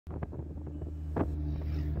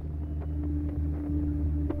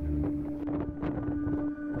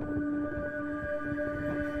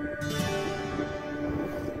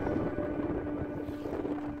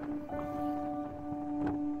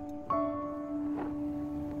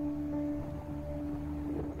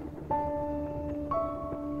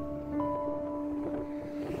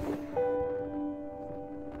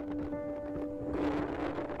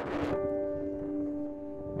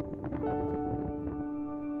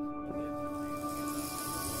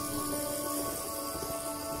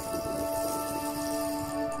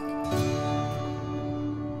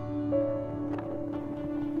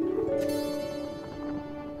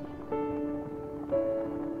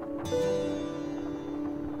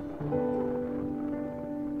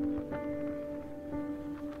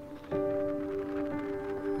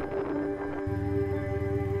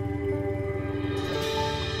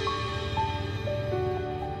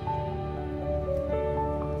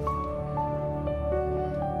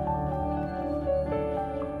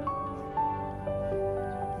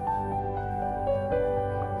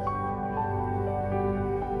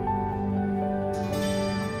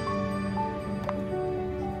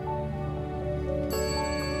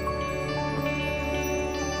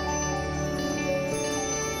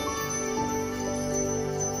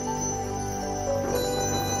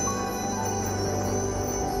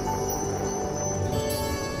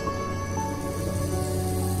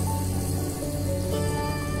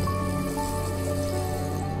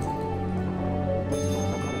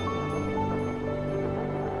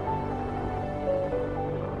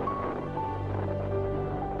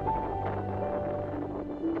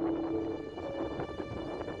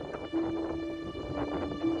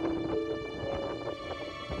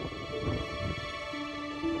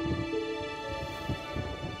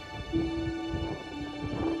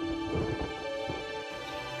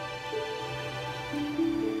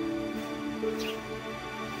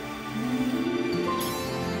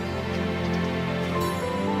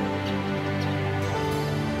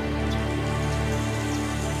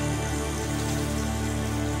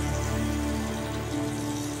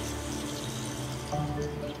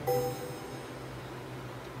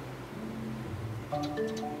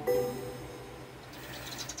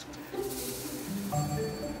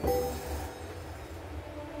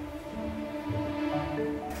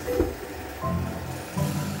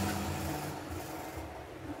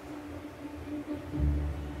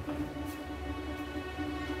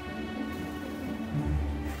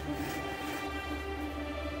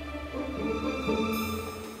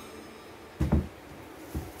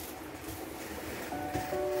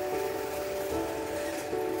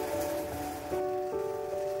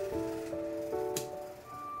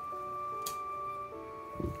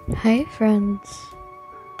Hi friends!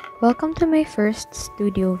 Welcome to my first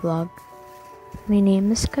studio vlog. My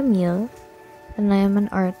name is Camille and I am an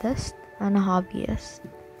artist and a hobbyist,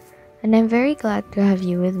 and I'm very glad to have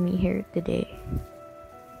you with me here today.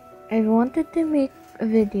 I've wanted to make a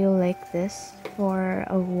video like this for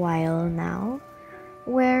a while now,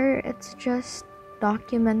 where it's just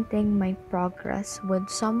documenting my progress with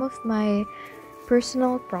some of my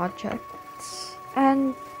personal projects.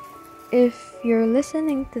 And if you're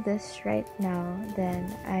listening to this right now,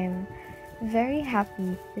 then I'm very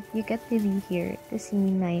happy that you get to be here to see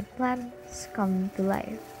my plans come to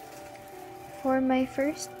life. For my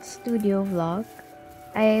first studio vlog,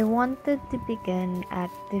 I wanted to begin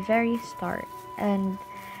at the very start and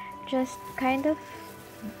just kind of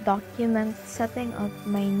document setting up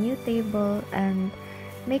my new table and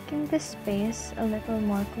making the space a little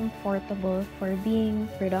more comfortable for being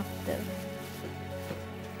productive.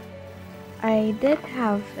 I did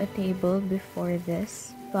have a table before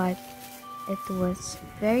this, but it was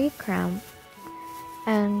very cramped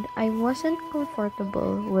and I wasn't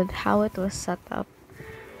comfortable with how it was set up,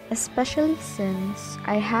 especially since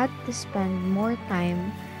I had to spend more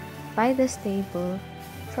time by this table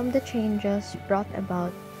from the changes brought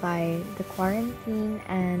about by the quarantine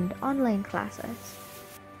and online classes.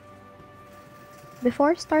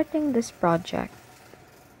 Before starting this project,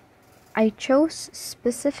 I chose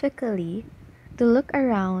specifically to look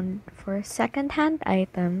around for second-hand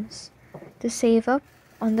items to save up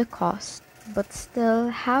on the cost but still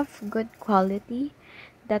have good quality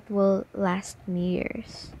that will last me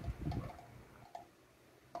years.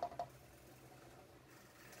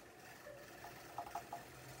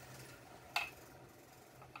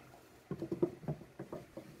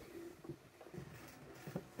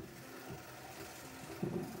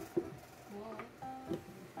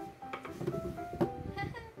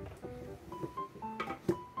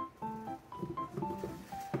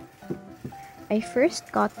 I first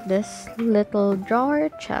got this little drawer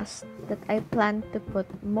chest that I plan to put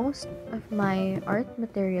most of my art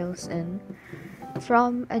materials in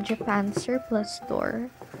from a Japan surplus store,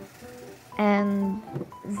 and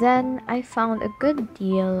then I found a good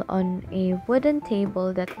deal on a wooden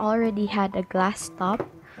table that already had a glass top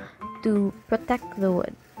to protect the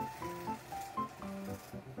wood.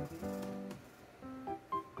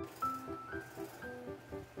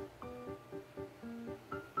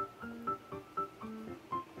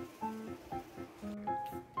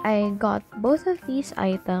 I got both of these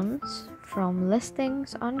items from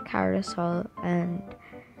listings on Carousel, and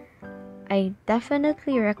I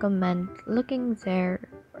definitely recommend looking there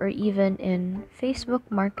or even in Facebook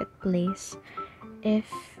Marketplace if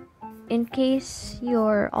in case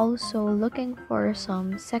you're also looking for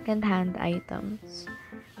some secondhand items.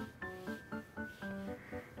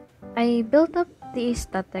 I built up the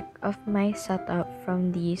aesthetic of my setup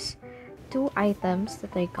from these two items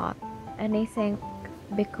that I got, and I think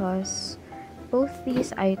because both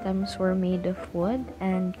these items were made of wood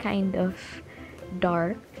and kind of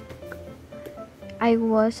dark, I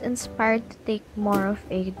was inspired to take more of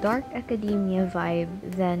a dark academia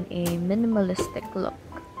vibe than a minimalistic look.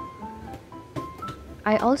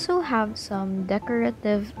 I also have some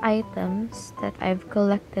decorative items that I've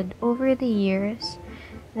collected over the years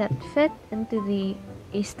that fit into the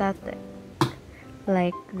aesthetic,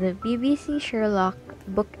 like the BBC Sherlock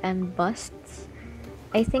bookend busts.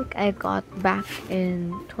 I think I got back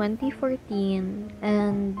in 2014,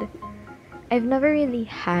 and I've never really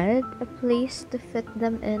had a place to fit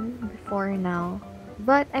them in before now,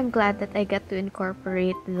 but I'm glad that I get to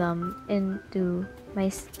incorporate them into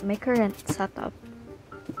my current setup.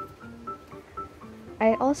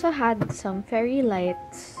 I also had some fairy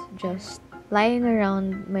lights just lying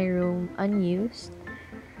around my room unused,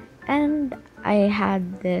 and I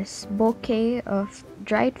had this bouquet of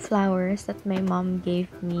dried flowers that my mom gave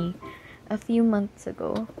me a few months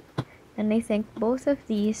ago, and I think both of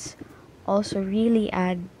these also really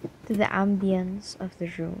add to the ambience of the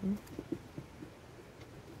room.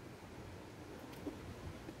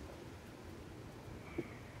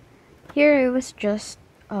 Here I was just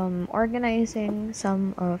organizing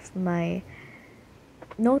some of my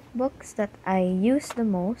notebooks that I use the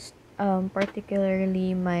most,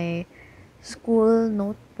 particularly my school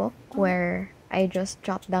notebook where I just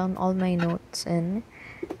jot down all my notes in,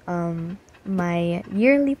 my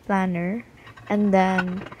yearly planner, and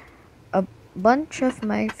then a bunch of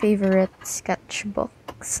my favorite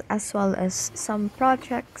sketchbooks, as well as some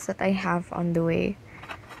projects that I have on the way.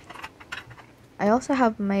 I also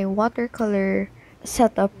have my watercolor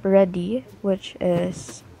setup ready, which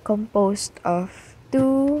is composed of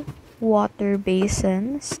two water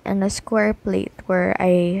basins and a square plate where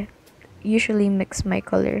I usually mix my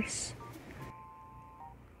colors.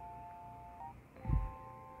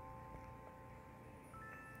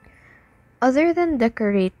 Other than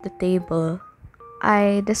decorate the table,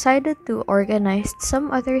 I decided to organize some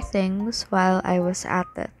other things while I was at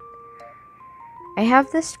it. I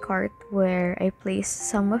have this cart where I place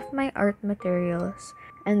some of my art materials,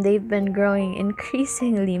 and they've been growing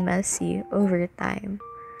increasingly messy over time.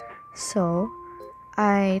 So,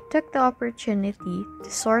 I took the opportunity to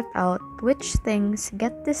sort out which things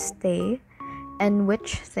get to stay and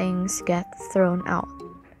which things get thrown out.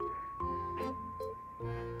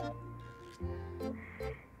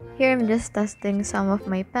 Here I'm just testing some of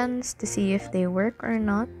my pens to see if they work or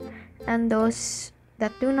not, and those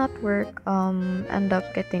that do not work end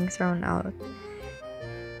up getting thrown out.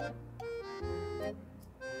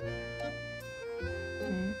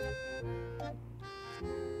 Mm.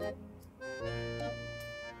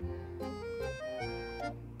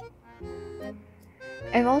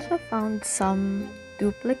 I've also found some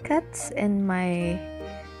duplicates in my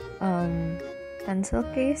um, pencil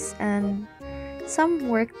case, and some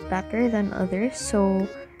worked better than others. So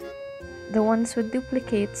the ones with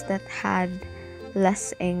duplicates that had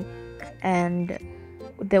less ink and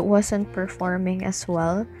that wasn't performing as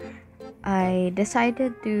well, I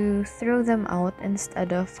decided to throw them out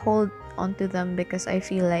instead of hold onto them because I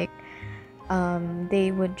feel like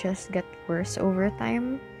they would just get worse over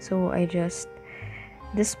time. So I just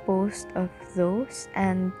disposed of those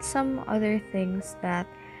and some other things that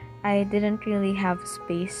I didn't really have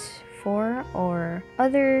space for, or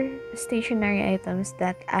other stationery items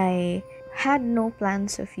that I had no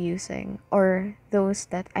plans of using, or those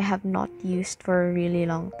that I have not used for a really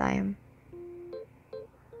long time.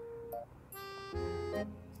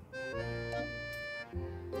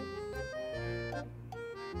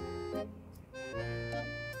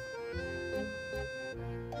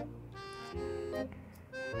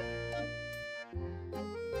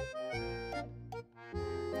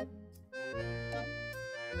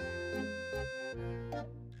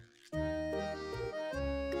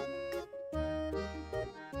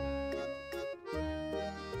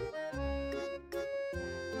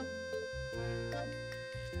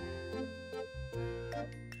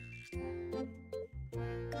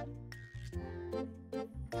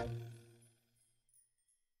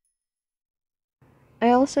 I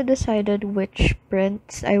also decided which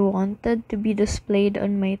prints I wanted to be displayed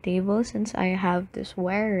on my table, since I have this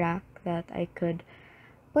wire rack that I could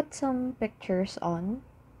put some pictures on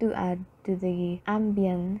to add to the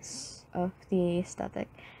ambience of the aesthetic.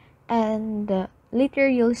 And later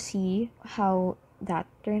you'll see how that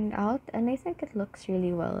turned out, and I think it looks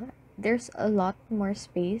really well. There's a lot more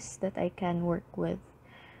space that I can work with,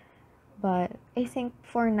 but I think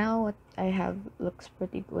for now what I have looks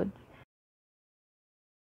pretty good.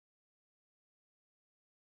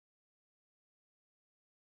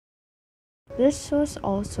 This was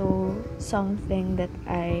also something that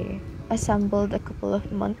I assembled a couple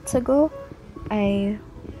of months ago. I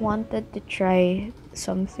wanted to try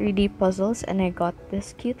some 3D puzzles, and I got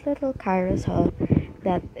this cute little carousel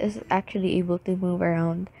that is actually able to move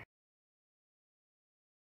around.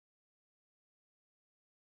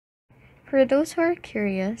 For those who are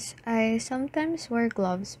curious, I sometimes wear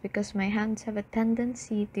gloves because my hands have a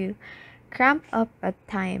tendency to cramp up at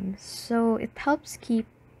times, so it helps keep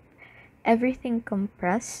everything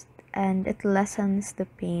compressed and it lessens the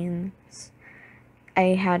pains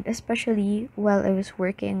I had, especially while I was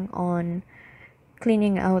working on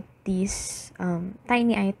cleaning out these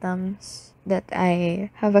tiny items that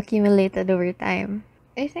I have accumulated over time.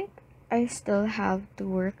 I think I still have to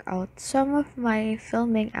work out some of my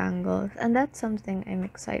filming angles, and that's something I'm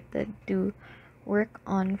excited to work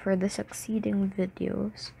on for the succeeding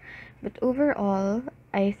videos. But overall,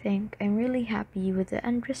 I think I'm really happy with the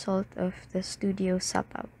end result of the studio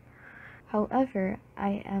setup. However,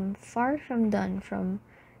 I am far from done from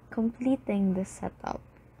completing the setup,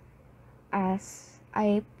 as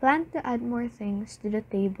I plan to add more things to the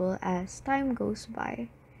table as time goes by.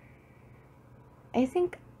 I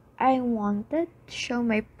think I wanted to show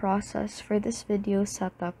my process for this video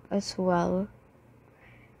setup as well,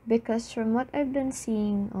 Because from what I've been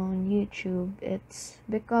seeing on YouTube, it's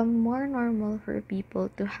become more normal for people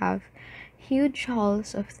to have huge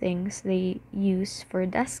hauls of things they use for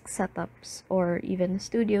desk setups or even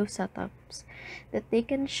studio setups that they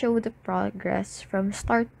can show the progress from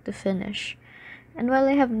start to finish. And while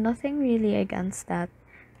I have nothing really against that,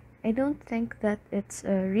 I don't think that it's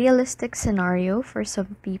a realistic scenario for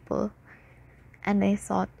some people. And I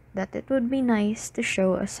thought that it would be nice to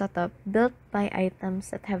show a setup built by items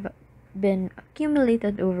that have been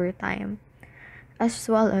accumulated over time, as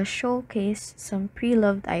well as showcase some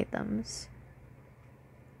pre-loved items.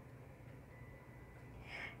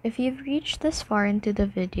 If you've reached this far into the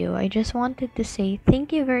video, I just wanted to say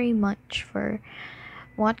thank you very much for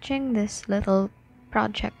watching this little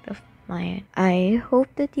project of mine. I hope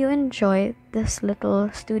that you enjoyed this little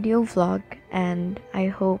studio vlog, and I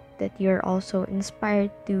hope that you're also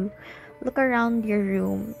inspired to look around your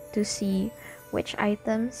room to see which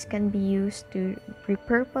items can be used to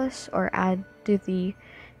repurpose or add to the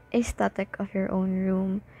aesthetic of your own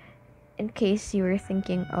room, in case you were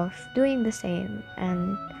thinking of doing the same.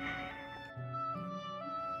 And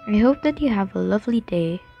I hope that you have a lovely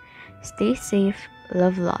day. Stay safe,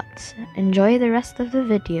 love lots, enjoy the rest of the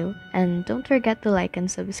video, and don't forget to like and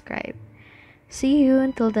subscribe. See you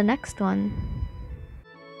until the next one.